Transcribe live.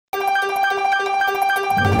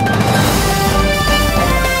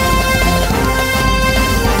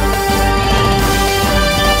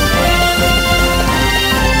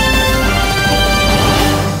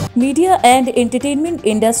Media and entertainment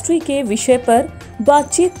industry के विषय पर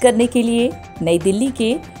बातचीत करने के लिए नई दिल्ली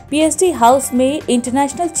के पीएचडी हाउस में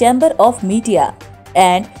international chamber of media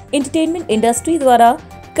and entertainment industry द्वारा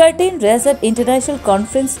curtain razor international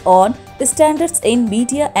conference on standards in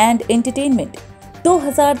media and entertainment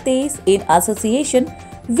 2023 in association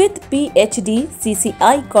with PhD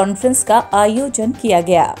CCI conference का आयोजन किया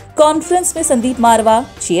गया। कॉन्फ्रेंस में संदीप मारवा,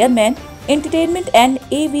 chairman entertainment and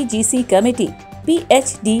AVGC committee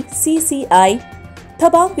PhD CCI,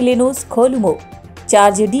 थबांग लेनोस खोलुमो,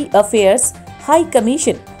 charge D affairs high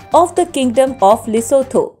commission of the kingdom of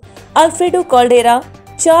लिसोथो, alfredo कॉल्डेरा,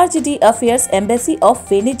 charge D affairs embassy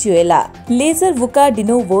of Venezuela, laser वुका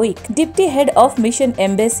डिनोवोइक, deputy head of mission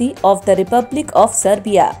embassy of the Republic of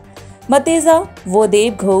Serbia, मतेजा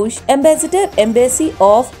वोदेव Ghosh, ambassador embassy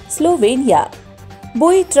of Slovenia,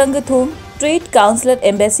 बोई ट्रंगथुम, trade counsellor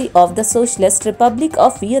embassy of the socialist Republic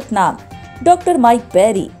of Vietnam, doctor mic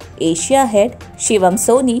berry, Asia head, Shivam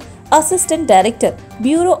Soni, assistant director,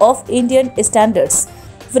 bureau of Indian standards,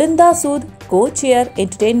 Vrinda Sood, को-चेयर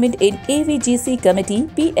entertainment in AVGC committee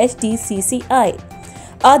PhD CCI,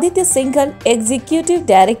 Aditya Singhal, executive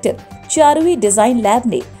director, चारुई design lab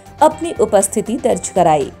ने अपनी उपस्थिति दर्ज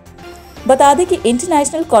कराई। बता दें कि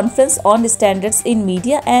international conference on standards in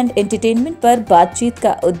media and entertainment पर बातचीत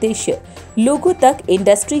का उद्देश्य लोगों तक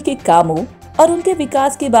इंडस्ट्री के कामों और उनके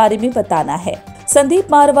विकास के बारे में बताना है।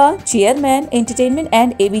 संदीप मारवा, chairman entertainment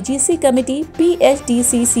and AVGC committee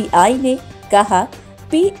PHDCCI ने कहा,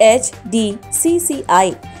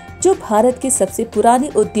 पीएचडीसीसीआई जो भारत के सबसे पुराने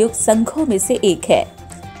उद्योग संघों में से एक है,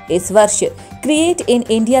 इस वर्ष क्रिएट इन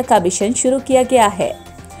इंडिया का मिशन शुरू किया गया है।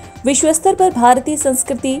 विश्व स्तर पर भारतीय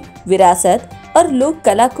संस्कृति, विरासत और लोक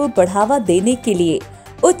कला को बढ़ावा देने के लिए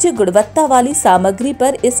उच्च गुणवत्ता वाली सामग्री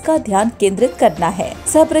पर इसका ध्यान केंद्रित करना है।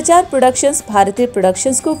 सहप्रचार प्रोडक्शंस भारतीय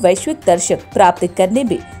प्रोडक्शंस को वैश्विक दर्शक प्राप्त करने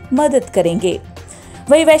में मदद करेंगे।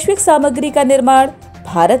 वही वैश्विक सामग्री का निर्माण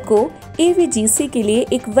भारत को एवीजीसी के लिए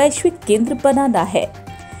एक वैश्विक केंद्र बनाना है।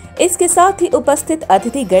 इसके साथ ही उपस्थित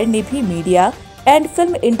अतिथिगण ने भी मीडिया एंड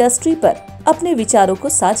फिल्म इंडस्ट्री पर अपने विचारों को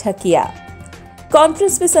साझा किया।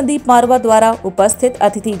 कॉन्फ्रेंस में संदीप मारवा द्वारा उपस्थित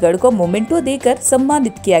अतिथिगण को मोमेंटो देकर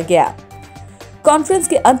सम्मानित किया गया। कॉन्फ्रेंस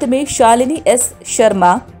के अंत में Shalini S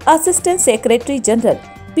Sharma, assistant secretary general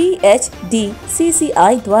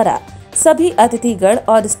PHDCCI द्वारा सभी अतिथिगण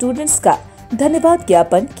और स्टूडेंट्स का धन्यवाद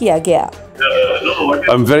ज्ञापन किया गया।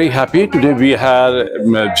 I'm very happy. Today we have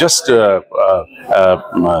just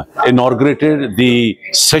inaugurated the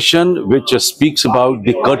session which speaks about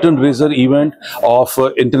the curtain raiser event of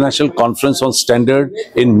International Conference on Standard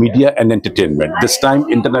in Media and Entertainment. This time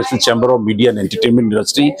International Chamber of Media and Entertainment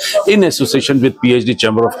Industry in association with PhD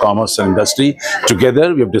Chamber of Commerce and Industry. Together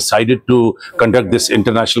we have decided to conduct this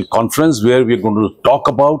international conference where we are going to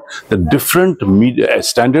talk about the different media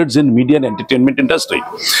standards in media and entertainment industry.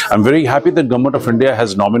 I'm very happy that Government of India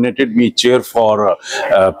has nominated me chair for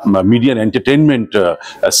Media and Entertainment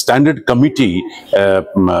Standard Committee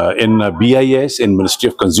in BIS, in Ministry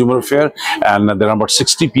of Consumer Affairs, and there are about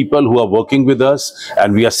 60 people who are working with us,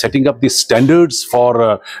 and we are setting up the standards for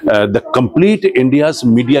the complete India's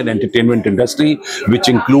media and entertainment industry, which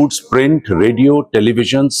includes print, radio,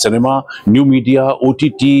 television, cinema, new media,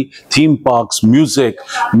 OTT, theme parks, music,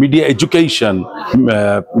 media education,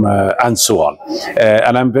 and so on.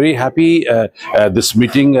 And I'm very happy this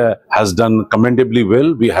meeting has done commendably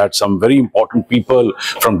well. We had some very important people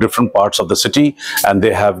from different parts of the city, and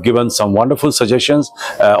they have given some wonderful suggestions.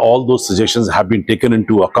 All those suggestions have been taken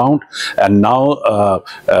into account, and now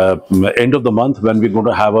end of the month, when we're going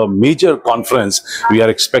to have a major conference, we are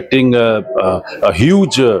expecting a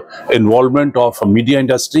huge involvement of media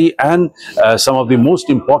industry and some of the most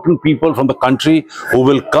important people from the country who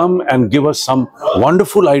will come and give us some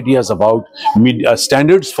wonderful ideas about media,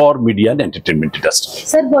 standards for media and entertainment industry.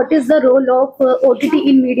 Sir, what is the role of OTT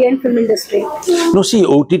in media and film industry? No, see,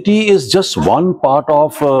 OTT is just one part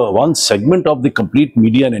of one segment of the complete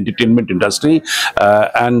media and entertainment industry,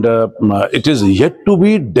 and it is yet to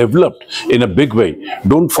be developed in a big way.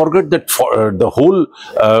 Don't forget that for, the whole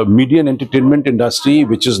media and entertainment industry,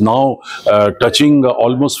 which is now touching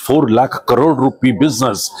almost 4 lakh crore rupee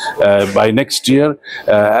business by next year,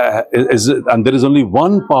 and there is only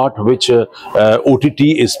one part which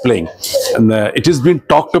OTT is playing. it has been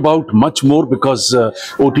talked about much more because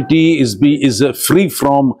OTT is free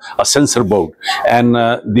from a censor board, and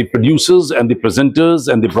the producers and the presenters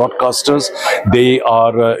and the broadcasters, they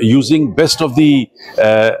are using best of the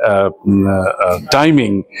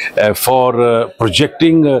timing for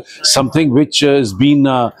projecting something which has been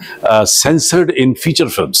censored in feature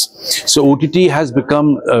films. So OTT has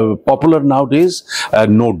become popular nowadays.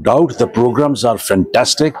 No doubt the programs are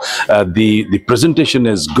fantastic. The presentation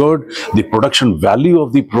is good. The production value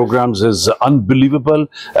of the programs is unbelievable.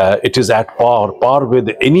 It is at par with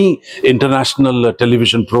any international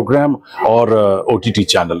television program or OTT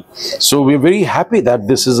channel. So we're very happy that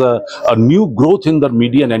this is a new growth in the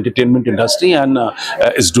media and entertainment industry, and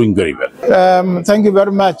is doing very well. Thank you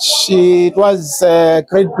very much. It was a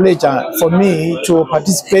great pleasure for me to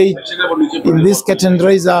participate in this curtain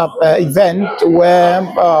raiser event where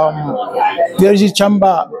the Regi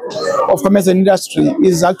Chamber of Commerce and Industry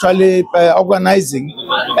is actually organizing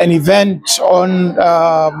an event on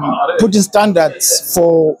putting standards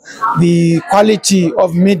for the quality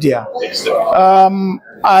of media.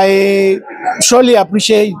 I surely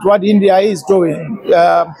appreciate what India is doing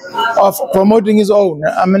of promoting its own.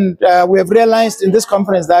 I mean, we have realized in this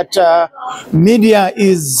conference that media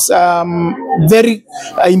is very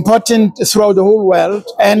important throughout the whole world,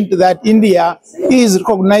 and that India is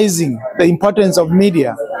recognizing the importance of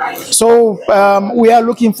media. So we are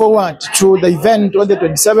looking forward to the event on the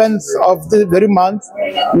 27th of the very month,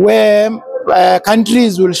 where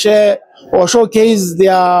countries will share or showcase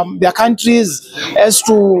their countries as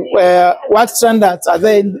to what standards are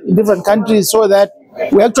there in different countries, so that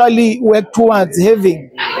we actually work towards having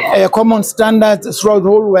common standards throughout the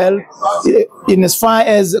whole world in as far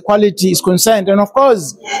as quality is concerned. And of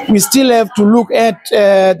course, we still have to look at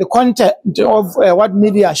the content of what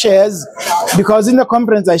media shares, because in the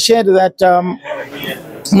conference I shared that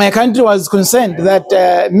my country was concerned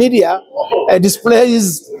that media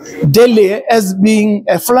displays Delhi as being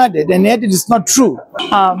flooded, and yet it is not true.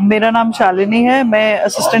 मेरा नाम शालिनी है, मैं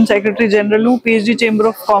assistant secretary general हूँ PhD chamber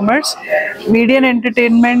of commerce. Media and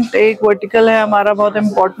entertainment एक vertical है हमारा बहुत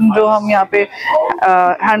important, जो हम यहाँ पे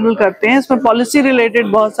हैंडल करते हैं। इसमें पॉलिसी रिलेटेड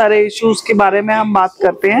बहुत सारे इश्यूज के बारे में हम बात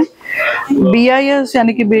करते हैं। BIS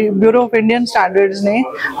यानी कि ब्यूरो ऑफ इंडियन स्टैंडर्ड्स ने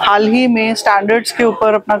हाल ही में स्टैंडर्ड्स के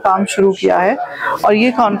ऊपर अपना काम शुरू किया है, और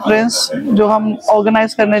ये कॉन्फ्रेंस जो हम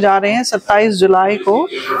ऑर्गेनाइज करने जा रहे हैं 27 जुलाई को,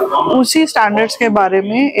 उसी स्टैंडर्ड्स के बारे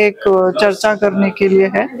में एक चर्चा करने के लिए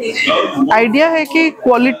है। आइडिया है कि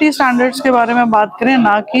क्वालिटी स्टैंडर्ड्स के बारे में बात करें,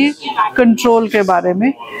 ना कि कंट्रोल के बारे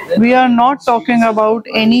में। We are not talking about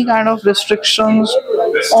any kind of restrictions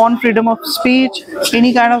on freedom of speech,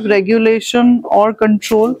 any kind of regulation और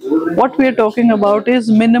control. What we are talking about is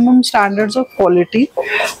minimum standards of quality.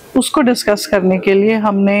 उसको डिस्कस करने के लिए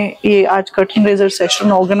हमने ये आज कर्टन रेजर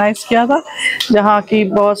सेशन ऑर्गेनाइज किया था, जहाँ की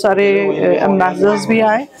बहुत सारे एम्बेसडर्स भी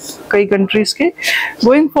आए कई कंट्रीज के।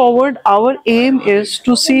 Going forward our aim is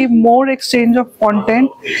to C more exchange of content,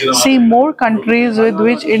 C more countries with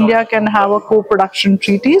which India can have a को-प्रोडक्शन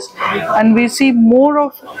treaties, and we C more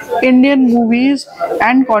of Indian movies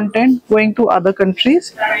and content going to other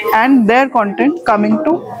countries and their content coming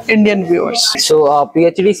to Indian viewers. So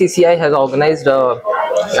PhD CCI has organized a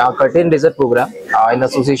curtain raiser program in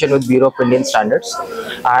association with Bureau of Indian Standards,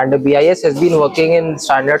 and BIS has been working in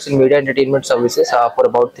standards in media entertainment services for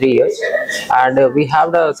about 3 years, and we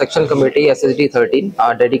have the section committee SSD 13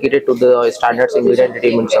 dedicated to the standards in media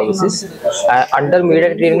entertainment services. Under media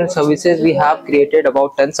entertainment services, we have created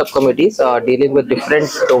about 10 subcommittees dealing with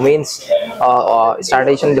different domains,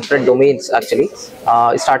 standardization in different domains actually,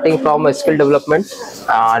 starting from skill development,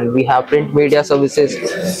 and we have print media services,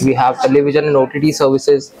 we have television and OTT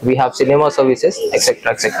services, we have cinema services,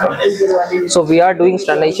 etc, etc. So we are doing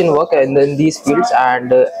standardization work in these fields,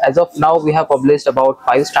 and as of now we have published about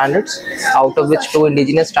 5 standards, out of which 2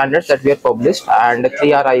 indigenous standards that we have published and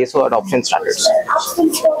 3 are ISO adoption standards.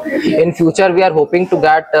 In future we are hoping to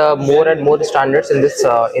get more and more standards in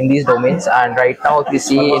these domains, and right now if we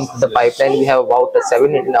see in the pipeline we have about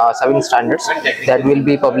 7 standards that will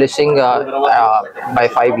be publishing by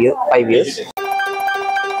 5 years.